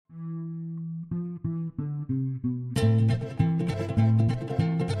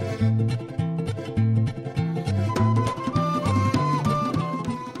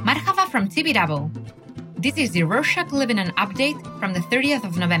Marhaba from Tibidabo. This is the Rorschach Lebanon update from the 30th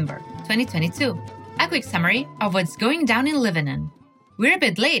of November, 2022. A quick summary of what's going down in Lebanon. We're a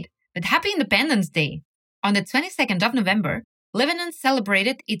bit late, but happy Independence Day! On the 22nd of November, Lebanon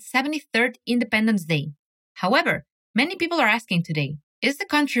celebrated its 73rd Independence Day. However, many people are asking today, is the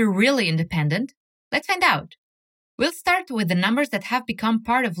country really independent? Let's find out. We'll start with the numbers that have become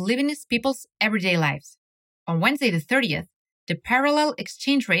part of Lebanese people's everyday lives. On Wednesday the 30th, the parallel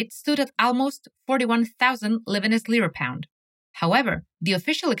exchange rate stood at almost 41,000 Lebanese lira pound. However, the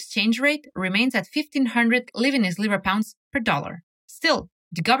official exchange rate remains at 1,500 Lebanese lira pounds per dollar. Still,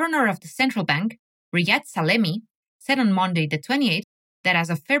 the governor of the central bank, Riyad Salemi, said on Monday the 28th that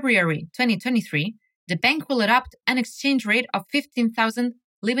as of February 2023, the bank will adopt an exchange rate of 15,000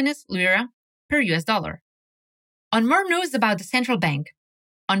 Lebanese lira per US dollar. On more news about the central bank,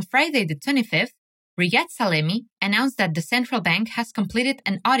 on Friday the 25th, Riyad Salemi announced that the central bank has completed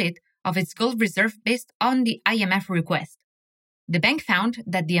an audit of its gold reserve based on the IMF request. The bank found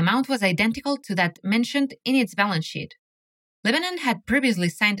that the amount was identical to that mentioned in its balance sheet. Lebanon had previously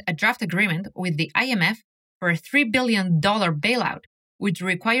signed a draft agreement with the IMF for a $3 billion bailout, which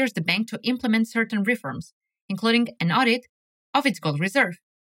requires the bank to implement certain reforms, including an audit of its gold reserve.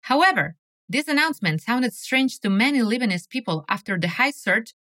 However, this announcement sounded strange to many Lebanese people after the high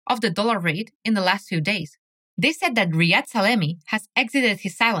surge of the dollar rate in the last few days. They said that Riyad Salemi has exited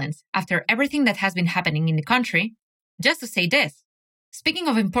his silence after everything that has been happening in the country, just to say this. Speaking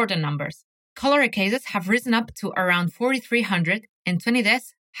of important numbers, cholera cases have risen up to around 4,300 and 20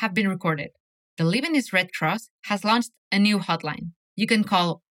 deaths have been recorded. The Lebanese Red Cross has launched a new hotline. You can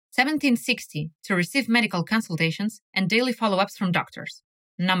call 1760 to receive medical consultations and daily follow-ups from doctors.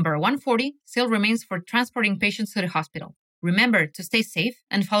 Number 140 still remains for transporting patients to the hospital. Remember to stay safe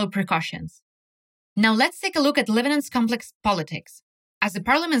and follow precautions. Now let's take a look at Lebanon's complex politics. As the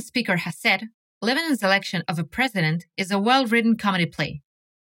parliament speaker has said, Lebanon's election of a president is a well-written comedy play.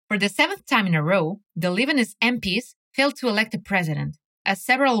 For the 7th time in a row, the Lebanese MPs failed to elect a president, as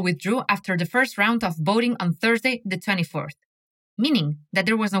several withdrew after the first round of voting on Thursday, the 24th, meaning that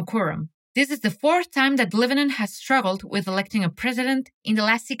there was no quorum. This is the 4th time that Lebanon has struggled with electing a president in the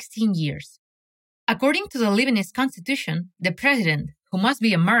last 16 years. According to the Lebanese constitution, the president, who must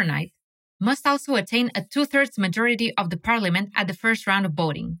be a Maronite, must also attain a 2/3 majority of the parliament at the first round of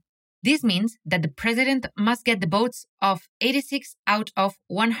voting. This means that the president must get the votes of 86 out of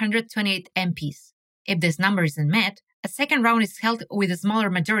 128 MPs. If this number isn't met, a second round is held with a smaller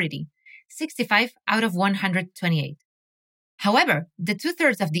majority, 65 out of 128. However, the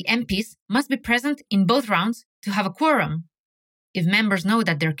 2/3 of the MPs must be present in both rounds to have a quorum. If members know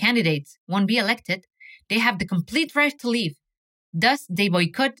that their candidates won't be elected, they have the complete right to leave. Thus, they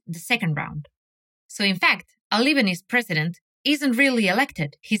boycott the second round. So in fact, a Lebanese president isn't really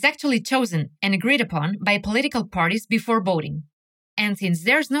elected. He's actually chosen and agreed upon by political parties before voting. And since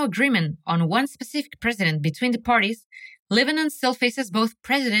there's no agreement on one specific president between the parties, Lebanon still faces both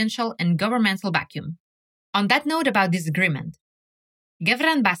presidential and governmental vacuum. On that note about this agreement,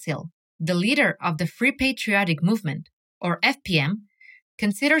 Gevran Basil, the leader of the Free Patriotic Movement, or FPM,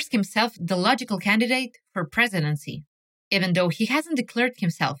 considers himself the logical candidate for presidency. Even though he hasn't declared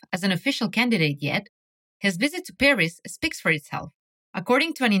himself as an official candidate yet, his visit to Paris speaks for itself.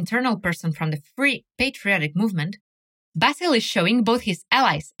 According to an internal person from the Free Patriotic Movement, Basil is showing both his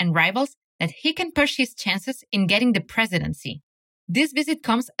allies and rivals that he can push his chances in getting the presidency. This visit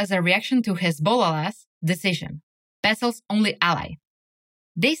comes as a reaction to Hezbollah's decision, Basil's only ally.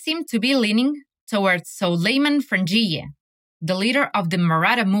 They seem to be leaning towards Souleiman Frangieh, the leader of the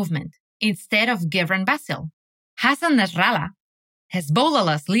Maratha movement, instead of Gevran Basil. Hassan Nasrallah,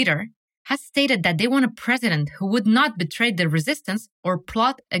 Hezbollah's leader, has stated that they want a president who would not betray the resistance or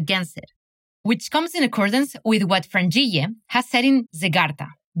plot against it, which comes in accordance with what Frangieh has said in Zegarta.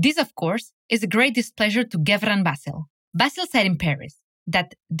 This, of course, is a great displeasure to Gevran Basil. Basil said in Paris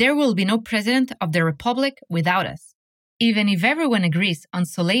that there will be no president of the Republic without us. Even if everyone agrees on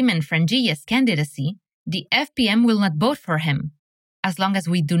Souleiman Frangieh's candidacy, the FPM will not vote for him. As long as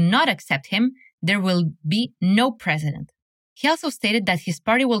we do not accept him, there will be no president. He also stated that his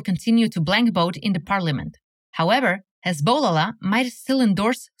party will continue to blank vote in the parliament. However, Hezbollah might still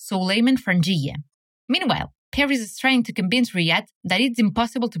endorse Souleiman Frangieh. Meanwhile, Paris is trying to convince Riyadh that it's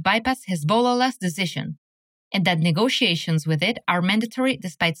impossible to bypass Hezbollah's decision, and that negotiations with it are mandatory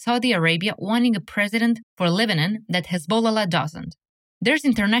despite Saudi Arabia wanting a president for Lebanon that Hezbollah doesn't. There's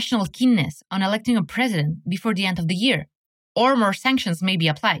international keenness on electing a president before the end of the year, or more sanctions may be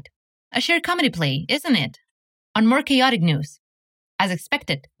applied. A sheer comedy play, isn't it? On more chaotic news, as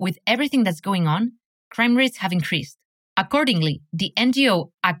expected, with everything that's going on, crime rates have increased. Accordingly, the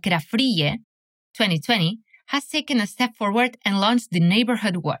NGO Agrafrie 2020 has taken a step forward and launched the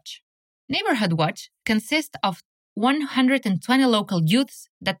Neighborhood Watch. Neighborhood Watch consists of 120 local youths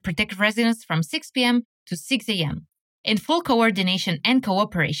that protect residents from 6 p.m. to 6 a.m. in full coordination and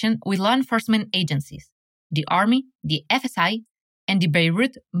cooperation with law enforcement agencies, the Army, the FSI, and the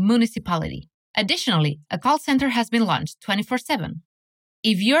Beirut municipality. Additionally, a call center has been launched 24/7.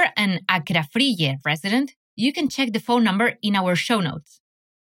 If you're an Agrafrie resident, you can check the phone number in our show notes.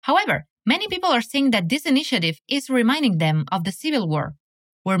 However, many people are saying that this initiative is reminding them of the Civil War,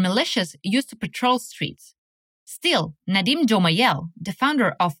 where militias used to patrol streets. Still, Nadim Jomayel, the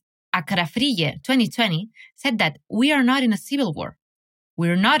founder of Agrafrie 2020, said that we are not in a civil war.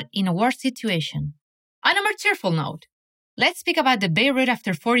 We're not in a war situation. On a more cheerful note, let's speak about the Beirut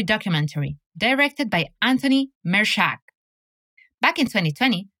After 40 documentary, directed by Anthony Mershak. Back in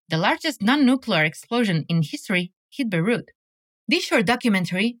 2020, the largest non-nuclear explosion in history hit Beirut. This short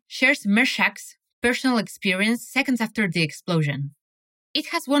documentary shares Mershak's personal experience seconds after the explosion. It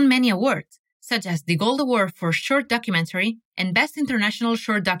has won many awards, such as the Gold Award for Short Documentary and Best International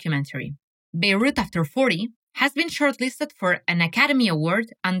Short Documentary. Beirut After 40 has been shortlisted for an Academy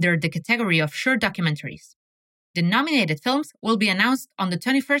Award under the category of short documentaries. The nominated films will be announced on the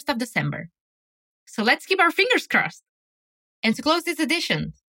 21st of December. So let's keep our fingers crossed! And to close this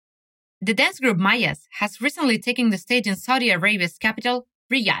edition, the dance group Mayas has recently taken the stage in Saudi Arabia's capital,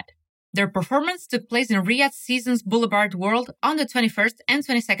 Riyadh. Their performance took place in Riyadh Seasons Boulevard World on the 21st and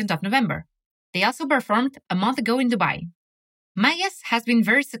 22nd of November. They also performed a month ago in Dubai. Mayas has been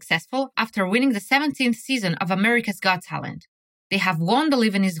very successful after winning the 17th season of America's Got Talent. They have won the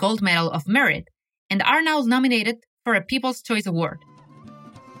Lebanese Gold Medal of Merit and are now nominated for a People's Choice Award.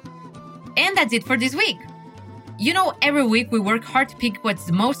 And that's it for this week. You know, every week we work hard to pick what's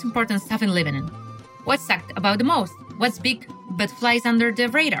the most important stuff in Lebanon. What's talked about the most? What's big but flies under the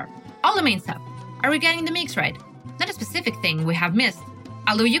radar? All the main stuff. Are we getting the mix right? Not a specific thing we have missed.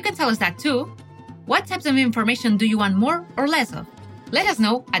 Although you can tell us that too. What types of information do you want more or less of? Let us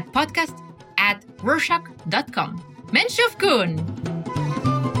know at podcast@rorschach.com. Menshuf kun!